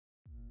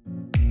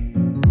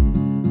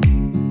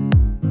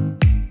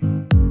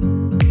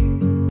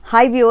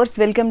Hi viewers,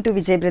 welcome to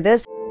Vijay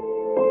Brothers.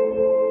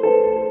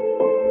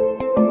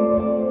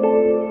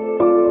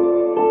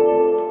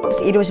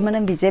 ఈ రోజు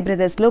మనం విజయ్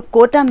బ్రదర్స్ లో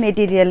కోటా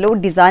మెటీరియల్ లో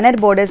డిజైనర్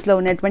బోర్డర్స్ లో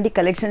ఉన్నటువంటి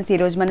కలెక్షన్స్ ఈ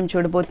రోజు మనం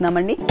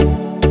చూడబోతున్నామండి.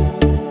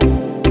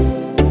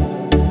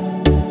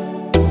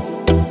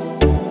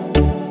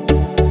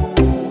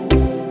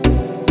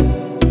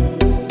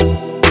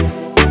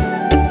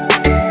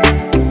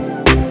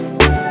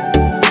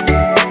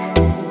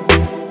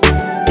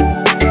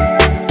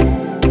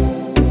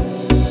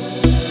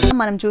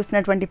 మనం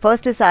చూసినటువంటి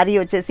ఫస్ట్ సారీ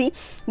వచ్చేసి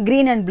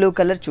గ్రీన్ అండ్ బ్లూ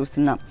కలర్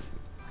చూస్తున్నాం.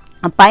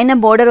 పైన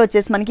బోర్డర్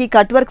వచ్చేసి మనకి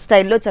కట్ వర్క్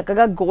స్టైల్లో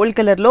చక్కగా గోల్డ్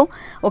కలర్లో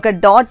ఒక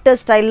డాట్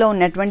స్టైల్లో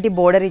ఉన్నటువంటి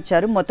బోర్డర్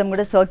ఇచ్చారు. మొత్తం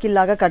కూడా సర్కిల్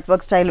లాగా కట్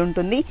వర్క్ స్టైల్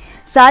ఉంటుంది.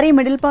 సారీ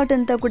మిడిల్ పార్ట్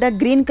అంతా కూడా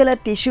గ్రీన్ కలర్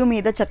టిష్యూ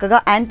మీద చక్కగా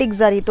యాంటిక్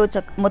జరీతో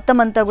మొత్తం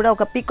అంతా కూడా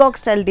ఒక పికాక్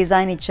స్టైల్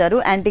డిజైన్ ఇచ్చారు.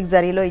 యాంటిక్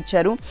జరీలో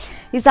ఇచ్చారు.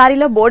 ఈ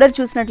సారీలో బోర్డర్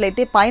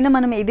చూసినట్లయితే పైన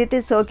మనం ఏదైతే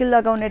సర్కిల్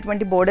లాగా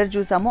ఉన్నటువంటి బోర్డర్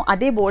చూసామో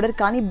అదే బోర్డర్,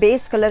 కానీ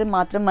బేస్ కలర్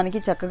మాత్రం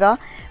మనకి చక్కగా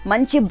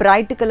మంచి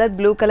బ్రైట్ కలర్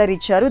బ్లూ కలర్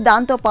ఇచ్చారు.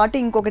 దాంతోపాటు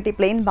ఇంకొకటి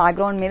ప్లెయిన్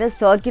బ్యాక్గ్రౌండ్ మీద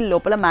సర్కిల్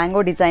లోపల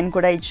మ్యాంగో డిజైన్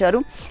కూడా ఇచ్చారు.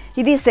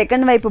 ఇది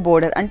సెకండ్ వైపు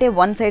బోర్డర్, అంటే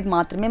వన్ సైడ్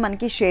మాత్రమే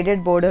మనకి షేడెడ్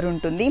బోర్డర్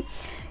ఉంటుంది.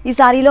 ఈ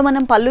సారీలో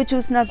మనం పళ్ళు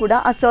చూసినా కూడా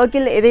ఆ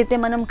సర్కిల్ ఏదైతే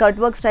మనం కట్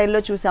వర్క్ స్టైల్లో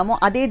చూసామో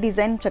అదే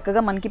డిజైన్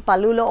చక్కగా మనకి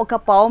పళ్ళులో ఒక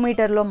పావు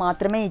మీటర్లో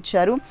మాత్రమే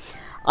ఇచ్చారు.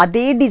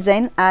 అదే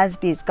డిజైన్ యాజ్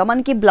ఇట్ ఈస్గా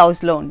మనకి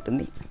బ్లౌజ్లో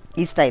ఉంటుంది.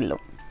 ఈ స్టైల్లో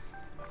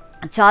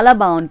చాలా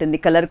బాగుంటుంది.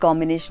 కలర్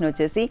కాంబినేషన్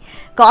వచ్చేసి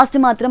కాస్ట్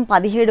మాత్రం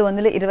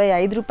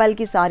 1725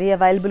 రూపాయలకి సారీ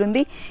అవైలబుల్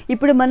ఉంది.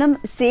 ఇప్పుడు మనం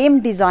సేమ్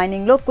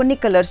డిజైనింగ్లో కొన్ని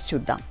కలర్స్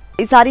చూద్దాం.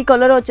 ఈ సారీ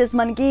కలర్ వచ్చేసి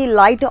మనకి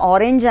లైట్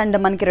ఆరెంజ్ అండ్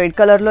మనకి రెడ్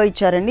కలర్లో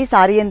ఇచ్చారండి.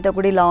 సారీ అంతా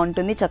కూడా ఇలా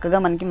ఉంటుంది. చక్కగా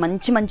మనకి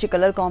మంచి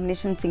కలర్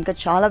కాంబినేషన్స్ ఇంకా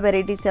చాలా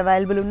వెరైటీస్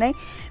అవైలబుల్ ఉన్నాయి.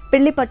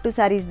 పెళ్లి పట్టు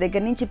శారీస్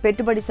దగ్గర నుంచి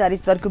పెట్టుబడి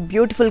శారీస్ వరకు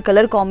బ్యూటిఫుల్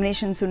కలర్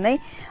కాంబినేషన్స్ ఉన్నాయి.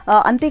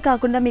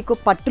 అంతేకాకుండా మీకు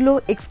పట్టులో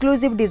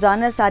ఎక్స్క్లూజివ్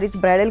డిజైనర్ శారీస్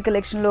బ్రైడల్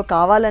కలెక్షన్లో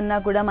కావాలన్నా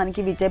కూడా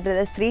మనకి విజయ్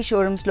బ్రదర్స్ 3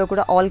 షోరూమ్స్లో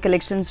కూడా ఆల్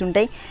కలెక్షన్స్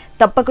ఉంటాయి.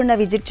 తప్పకుండా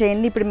విజిట్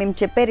చేయండి. ఇప్పుడు మేము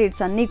చెప్పే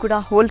రేట్స్ అన్నీ కూడా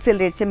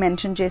హోల్సేల్ రేట్సే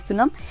మెన్షన్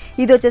చేస్తున్నాం.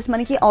 ఇది వచ్చేసి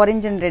మనకి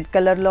ఆరెంజ్ అండ్ రెడ్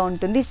కలర్లో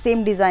ఉంటుంది.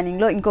 సేమ్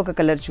డిజైనింగ్లో ఇంకొక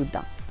కలర్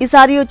చూద్దాం. ఈ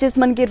సారీ వచ్చేసి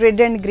మనకి red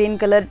and green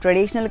colour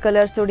traditional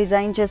కలర్స్తో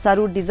డిజైన్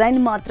చేశారు. డిజైన్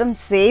మాత్రం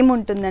సేమ్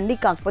ఉంటుందండి,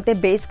 కాకపోతే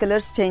బేస్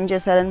కలర్స్ చేంజ్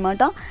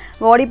చేశారనమాట.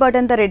 బాడీ పార్ట్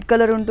అంతా రెడ్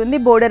కలర్ ఉంటుంది,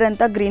 బోర్డర్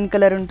అంతా గ్రీన్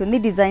కలర్ ఉంటుంది.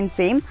 Design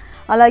same.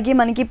 అలాగే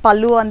మనకి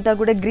పళ్ళు అంతా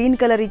కూడా గ్రీన్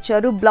కలర్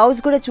ఇచ్చారు. బ్లౌజ్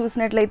కూడా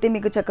చూసినట్లయితే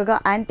మీకు చక్కగా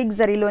యాంటిక్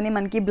జరీలోనే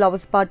మనకి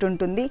బ్లౌజ్ పార్ట్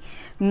ఉంటుంది.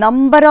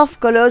 Number of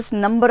colours,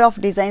 number of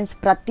designs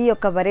ప్రతి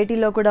ఒక్క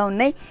వెరైటీలో కూడా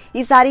ఉన్నాయి.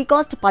 ఈ సారీ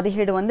కాస్ట్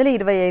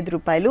 1725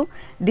 రూపాయలు.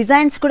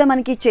 డిజైన్స్ కూడా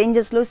మనకి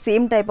చేంజెస్లో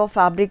సేమ్ టైప్ ఆఫ్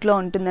ఫ్యాబ్రిక్లో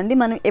ఉంటుందండి.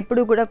 మనం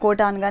ఎప్పుడు కూడా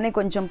కోటా అనగానే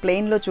కొంచెం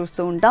ప్లెయిన్లో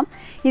చూస్తూ ఉంటాం.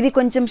 ఇది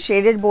కొంచెం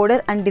షేడెడ్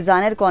బోర్డర్ అండ్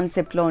డిజైనర్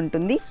కాన్సెప్ట్లో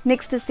ఉంటుంది.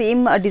 నెక్స్ట్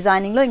సేమ్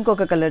డిజైనింగ్లో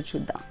ఇంకొక కలర్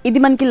చూద్దాం. ఇది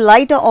మనకి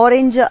లైట్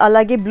ఆరెంజ్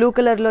అలాగే బ్లూ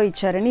కలర్లో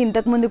ఇచ్చారండి.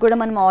 ఇంతకుముందు కూడా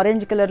మనం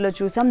ఆరెంజ్ కలర్లో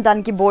చూసాం.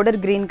 దానికి బోర్డర్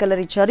గ్రీన్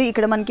కలర్ ఇచ్చారు.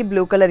 ఇక్కడ మనకి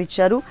బ్లూ కలర్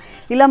ఇచ్చారు.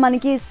 ఇలా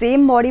మనకి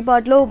సేమ్ బాడీ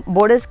పార్ట్లో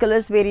బోర్డర్స్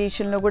కలర్స్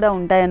వేరియేషన్లో కూడా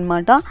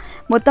ఉంటాయన్నమాట.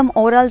 మొత్తం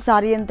ఓవరాల్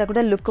సారీ అంతా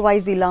కూడా లుక్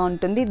వైజ్ ఇలా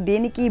ఉంటుంది.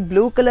 దీనికి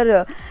బ్లూ కలర్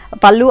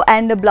పళ్ళు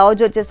అండ్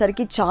బ్లౌజ్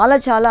వచ్చేసరికి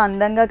చాలా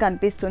అందంగా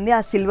కనిపిస్తుంది.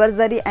 ఆ సిల్వర్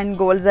జరీ అండ్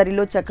గోల్డ్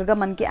జరీలో చక్కగా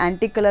మనకి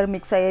యాంటిక్ కలర్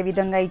మిక్స్ అయ్యే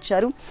విధంగా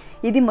ఇచ్చారు.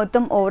 ఇది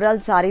మొత్తం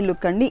ఓవరాల్ సారీ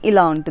లుక్ అండి.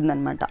 ఇలా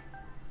ఉంటుందన్నమాట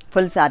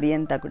ఫుల్ సారీ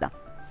అంతా కూడా.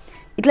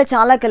 ఇట్లా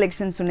చాలా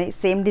కలెక్షన్స్ ఉన్నాయి.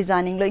 సేమ్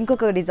డిజైనింగ్లో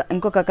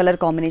ఇంకొక కలర్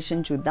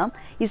కాంబినేషన్ చూద్దాం.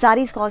 ఈ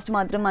సారీస్ కాస్ట్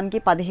మాత్రం మనకి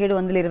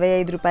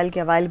 1725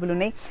 రూపాయలకి అవైలబుల్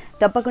ఉన్నాయి.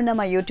 తప్పకుండా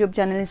మా యూట్యూబ్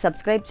ఛానల్ని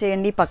సబ్స్క్రైబ్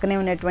చేయండి. పక్కనే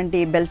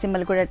ఉన్నటువంటి బెల్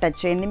సింబల్ కూడా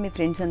టచ్ చేయండి. మీ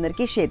ఫ్రెండ్స్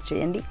అందరికీ షేర్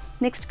చేయండి.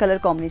 నెక్స్ట్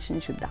కలర్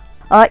కాంబినేషన్ చూద్దాం.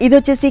 ఇది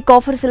వచ్చేసి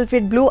copper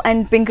sulphate blue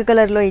and pink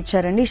కలర్లో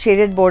ఇచ్చారండి.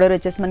 షేడెడ్ బోర్డర్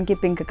వచ్చేసి మనకి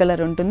పింక్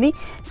కలర్ ఉంటుంది.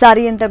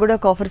 సారీ అంతా కూడా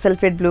copper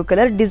sulphate blue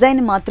colour.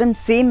 Design మాత్రం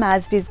సేమ్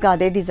యాజ్ ఇట్ ఈస్గా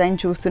అదే డిజైన్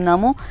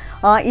చూస్తున్నాము.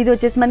 ఇది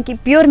వచ్చేసి మనకి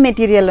ప్యూర్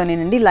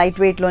మెటీరియల్లోనేనండి, లైట్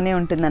వెయిట్లోనే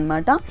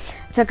ఉంటుందన్నమాట.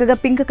 చక్కగా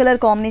పింక్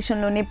కలర్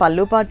కాంబినేషన్లోనే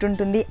పళ్ళు పార్ట్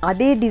ఉంటుంది.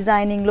 అదే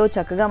డిజైనింగ్లో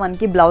చక్కగా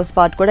మనకి బ్లౌజ్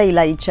పార్ట్ కూడా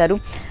ఇలా ఇచ్చారు.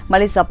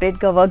 మళ్ళీ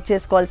సపరేట్గా వర్క్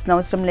చేసుకోవాల్సిన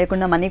అవసరం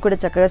లేకుండా మనీ కూడా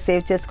చక్కగా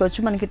సేవ్ చేసుకోవచ్చు.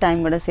 మనకి టైం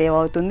కూడా సేవ్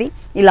అవుతుంది.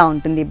 ఇలా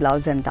ఉంటుంది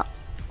బ్లౌజ్ అంతా.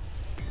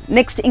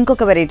 నెక్స్ట్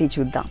ఇంకొక వెరైటీ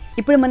చూద్దాం.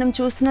 ఇప్పుడు మనం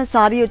చూస్తున్న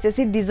సారీ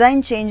వచ్చేసి డిజైన్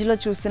చేంజ్లో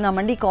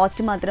చూస్తున్నామండి.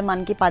 కాస్ట్ మాత్రం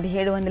మనకి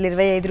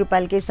 1725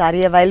 రూపాయలకి సారీ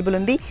అవైలబుల్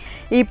ఉంది.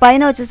 ఈ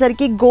పైన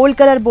వచ్చేసరికి గోల్డ్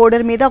కలర్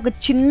బోర్డర్ మీద ఒక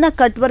చిన్న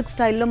కట్ వర్క్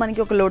స్టైల్లో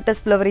మనకి ఒక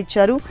లోటస్ ఫ్లవర్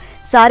ఇచ్చారు.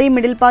 సారీ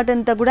మిడిల్ పార్ట్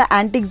అంతా కూడా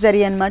యాంటిక్ జరీ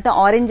అనమాట.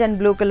 ఆరెంజ్ అండ్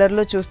బ్లూ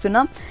కలర్లో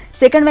చూస్తున్నాం.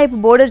 సెకండ్ వైపు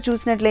బోర్డర్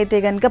చూసినట్లయితే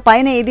కనుక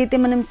పైన ఏదైతే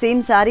మనం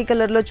సేమ్ సారీ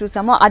కలర్లో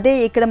చూసామో అదే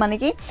ఇక్కడ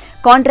మనకి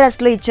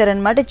కాంట్రాస్ట్లో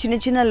ఇచ్చారనమాట.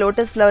 చిన్న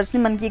లోటస్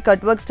ఫ్లవర్స్ని మనకి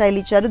కట్ వర్క్ స్టైల్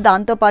ఇచ్చారు.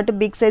 దాంతోపాటు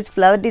బిగ్ సైజ్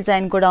ఫ్లవర్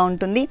డిజైన్ కూడా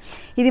ఉంటుంది.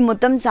 ఇది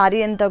మొత్తం సారీ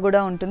అంతా కూడా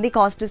ఉంటుంది.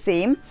 Cost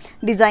same,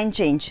 design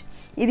change.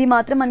 ఇది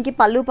మాత్రం మనకి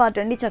పళ్ళు పార్ట్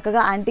అండి.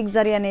 చక్కగా యాంటిక్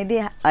జరీ అనేది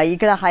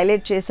ఇక్కడ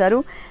హైలైట్ చేశారు.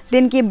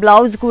 దీనికి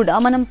బ్లౌజ్ కూడా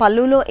మనం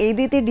పళ్ళులో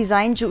ఏదైతే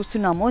డిజైన్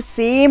చూస్తున్నామో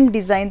సేమ్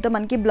డిజైన్తో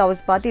మనకి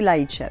బ్లౌజ్ పార్ట్ ఇలా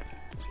ఇచ్చారు.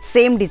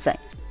 Same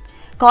design.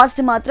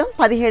 కాస్ట్ మాత్రం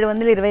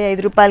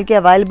 1725 రూపాయలకి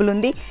అవైలబుల్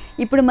ఉంది.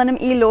 ఇప్పుడు మనం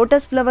ఈ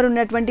లోటస్ ఫ్లవర్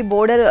ఉన్నటువంటి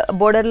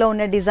బోర్డర్లో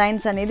ఉన్న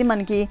డిజైన్స్ అనేది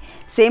మనకి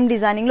సేమ్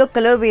డిజైనింగ్లో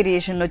కలర్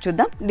వేరియేషన్లో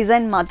చూద్దాం.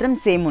 డిజైన్ మాత్రం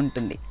సేమ్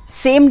ఉంటుంది.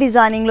 సేమ్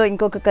డిజైనింగ్ లో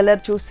ఇంకొక కలర్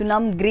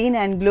చూస్తున్నాం. గ్రీన్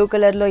అండ్ బ్లూ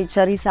కలర్ లో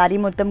ఇచ్చారు. ఈ సారీ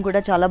మొత్తం కూడా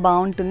చాలా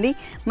బాగుంటుంది.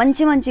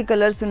 మంచి మంచి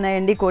కలర్స్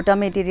ఉన్నాయండి. Quota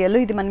material.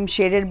 ఇది మనం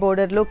షేడెడ్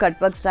బోర్డర్ లో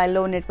కట్ వర్క్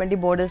స్టైల్లో ఉన్నటువంటి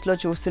బోర్డర్స్ లో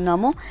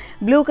చూస్తున్నాము.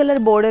 బ్లూ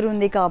కలర్ బోర్డర్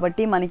ఉంది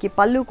కాబట్టి మనకి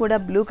పళ్ళు కూడా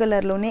బ్లూ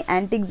కలర్ లోనే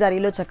యాంటిక్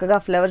జరీలో చక్కగా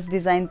ఫ్లవర్స్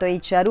డిజైన్ తో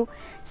ఇచ్చారు.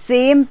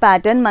 సేమ్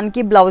ప్యాటర్న్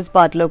మనకి బ్లౌజ్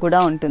పార్ట్ లో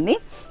కూడా ఉంటుంది.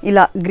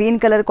 ఇలా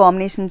గ్రీన్ కలర్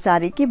కాంబినేషన్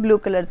సారీకి బ్లూ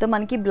కలర్ తో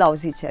మనకి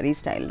బ్లౌజ్ ఇచ్చారు ఈ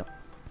స్టైల్లో.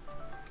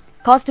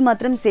 కాస్ట్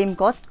మాత్రం same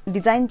cost.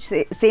 Design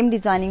same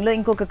designing లో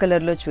ఇంకొక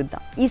కలర్ లో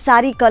చూద్దాం. ఈ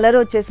సారీ కలర్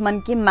వచ్చేసి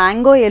మనకి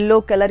మ్యాంగో ఎల్లో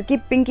కలర్ కి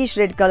పింకిష్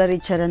రెడ్ కలర్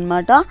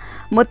ఇచ్చారనమాట.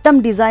 మొత్తం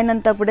డిజైన్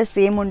అంతా కూడా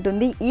సేమ్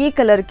ఉంటుంది. ఈ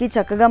కలర్ కి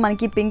చక్కగా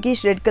మనకి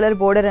పింకిష్ రెడ్ కలర్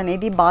బోర్డర్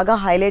అనేది బాగా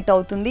హైలైట్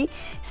అవుతుంది.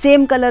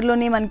 సేమ్ కలర్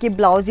లోనే మనకి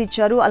బ్లౌజ్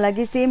ఇచ్చారు.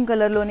 అలాగే సేమ్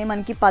కలర్ లోనే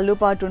మనకి పళ్ళు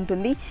పార్ట్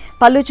ఉంటుంది.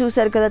 పళ్ళు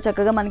చూసారు కదా,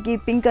 చక్కగా మనకి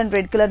pink and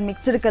red colour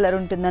mixed colour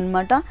ఉంటుంది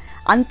అనమాట.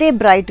 అంతే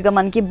బ్రైట్ గా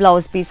మనకి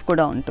బ్లౌజ్ పీస్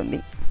కూడా ఉంటుంది.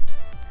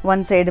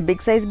 One side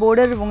big size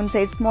border, one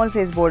side small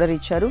size border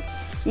ఇచ్చారు.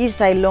 ఈ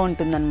స్టైల్లో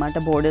ఉంటుందన్నమాట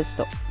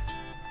బోర్డర్స్తో.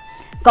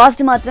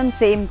 కాస్ట్ మాత్రం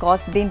సేమ్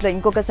కాస్ట్. దీంట్లో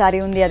ఇంకొక సారీ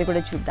ఉంది, అది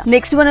కూడా చూద్దాం.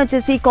 నెక్స్ట్ వన్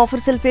వచ్చేసి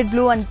copper sulphate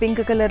blue and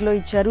pink colour లో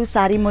ఇచ్చారు.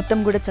 సారీ మొత్తం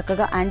కూడా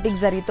చక్కగా యాంటిక్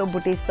జరీతో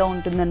బుటీస్తో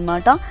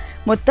ఉంటుందన్నమాట.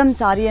 మొత్తం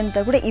సారీ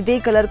అంతా కూడా ఇదే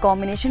కలర్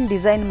కాంబినేషన్.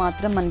 డిజైన్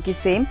మాత్రం మనకి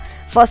సేమ్.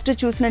 ఫస్ట్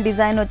చూసిన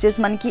డిజైన్ వచ్చేసి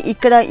మనకి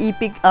ఇక్కడ ఈ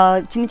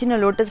చిన్న చిన్న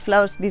లోటస్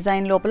ఫ్లవర్స్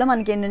డిజైన్ లోపల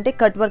మనకి ఏంటంటే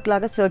కట్ వర్క్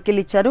లాగా సర్కిల్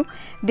ఇచ్చారు.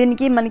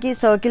 దీనికి మనకి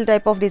సర్కిల్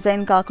టైప్ ఆఫ్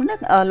డిజైన్ కాకుండా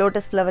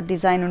లోటస్ ఫ్లవర్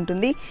డిజైన్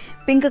ఉంటుంది.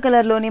 పింక్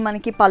కలర్లోనే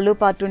మనకి పళ్ళు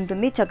పార్ట్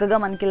ఉంటుంది. చక్కగా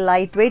మనకి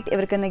లైట్ వెయిట్,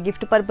 ఎవరికైనా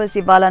గిఫ్ట్ పర్పస్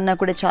ఇవ్వాలన్నా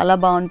కూడా చాలా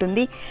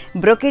బాగుంటుంది.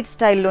 బ్రొకెట్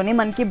స్టైల్లోనే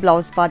మనకి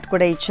బ్లౌజ్ పార్ట్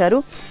కూడా ఇచ్చారు.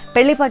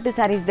 పెళ్లి పట్టు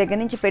శారీస్ దగ్గర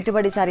నుంచి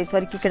పెట్టుబడి శారీస్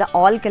వరకు ఇక్కడ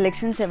ఆల్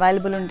కలెక్షన్స్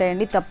అవైలబుల్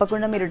ఉంటాయండి.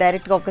 తప్పకుండా మీరు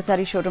డైరెక్ట్గా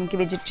ఒక్కసారి షోరూమ్కి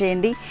విజిట్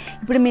చేయండి.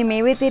 ఇప్పుడు మేము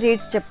ఏవైతే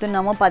రేట్స్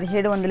చెప్తున్నామో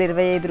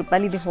 1725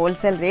 రూపాయలు, ఇది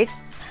హోల్సేల్ రేట్స్.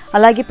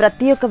 అలాగే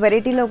ప్రతి ఒక్క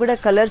వెరైటీలో కూడా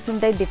కలర్స్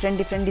ఉంటాయి,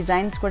 డిఫరెంట్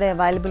డిజైన్స్ కూడా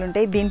అవైలబుల్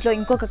ఉంటాయి. దీంట్లో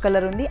ఇంకొక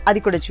కలర్ ఉంది, అది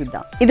కూడా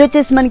చూద్దాం. ఇది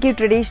వచ్చేసి మనకి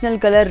traditional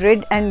colour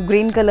red and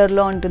green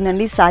కలర్లో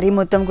ఉంటుందండి. సారీ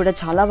మొత్తం కూడా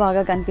చాలా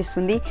బాగా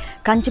కనిపిస్తుంది.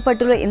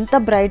 కంచిపట్టులో ఎంత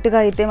బ్రైట్గా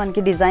అయితే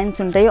మనకి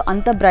డిజైన్స్ ఉంటాయో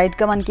అంత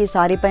బ్రైట్గా మనకి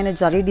సారీ పైన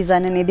జరీ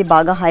డిజైన్ అనేది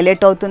బాగా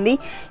హైలైట్ అవుతుంది.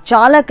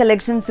 చాలా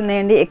కలెక్షన్స్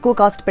ఉన్నాయండి. ఎక్కువ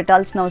కాస్ట్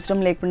పెట్టాల్సిన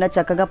అవసరం లేకుండా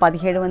చక్కగా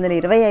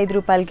 1725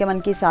 రూపాయలకే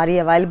మనకి సారీ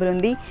అవైలబుల్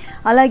ఉంది.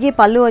 అలాగే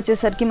పళ్ళు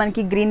వచ్చేసరికి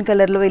మనకి గ్రీన్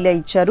కలర్లో ఇలా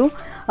ఇచ్చారు.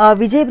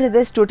 విజయ్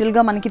బ్రదర్స్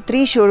టోటల్గా మనకి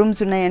 3 షోరూమ్స్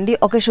ఉన్నాయండి.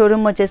 ఒక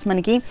షోరూమ్ వచ్చేసి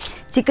మనకి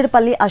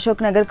చిక్కడపల్లి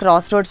అశోక్ నగర్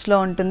క్రాస్ రోడ్స్లో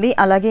ఉంటుంది.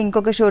 అలాగే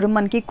ఇంకొక షోరూమ్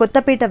మనకి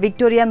కొత్తపేట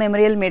విక్టోరియా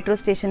మెమోరియల్ మెట్రో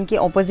స్టేషన్కి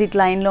ఆపోజిట్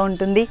లైన్లో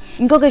ఉంటుంది.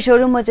 ఇంకొక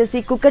షోరూమ్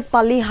వచ్చేసి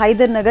కుక్కట్పల్లి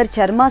హైదర్నగర్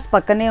చర్మాస్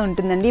పక్కనే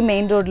ఉంటుందండి,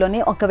 మెయిన్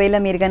రోడ్లోనే. ఒకవేళ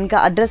మీరు కనుక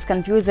అడ్రస్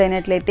కన్ఫ్యూజ్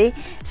అయినట్లయితే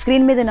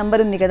స్క్రీన్ మీద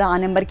నెంబర్ ఉంది కదా, ఆ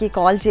నెంబర్కి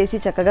కాల్ చేసి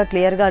చక్కగా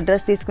క్లియర్గా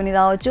అడ్రస్ తీసుకుని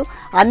రావచ్చు.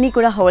 అన్నీ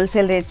కూడా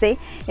హోల్సేల్ రేట్సే.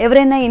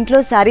 ఎవరైనా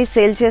ఇంట్లో శారీస్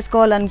సేల్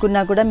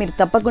చేసుకోవాలనుకున్నా కూడా మీరు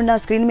తప్పకుండా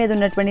స్క్రీన్ మీద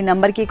ఉన్నటువంటి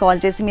నెంబర్కి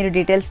కాల్ చేసి మీరు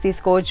డీటెయిల్స్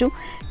తీసుకోవచ్చు.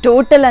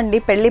 టోటల్ అండి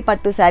పెళ్లి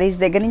పట్టు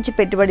శారీస్ దగ్గర నుంచి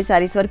పెట్టుబడి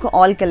శారీస్ వరకు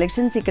ఆల్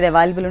కలెక్షన్స్ ఇక్కడ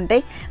అవైలబుల్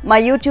ఉంటాయి. మా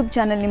యూట్యూబ్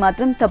ఛానల్ని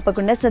మాత్రం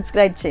తప్పకుండా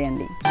సబ్స్క్రైబ్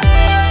చేయండి.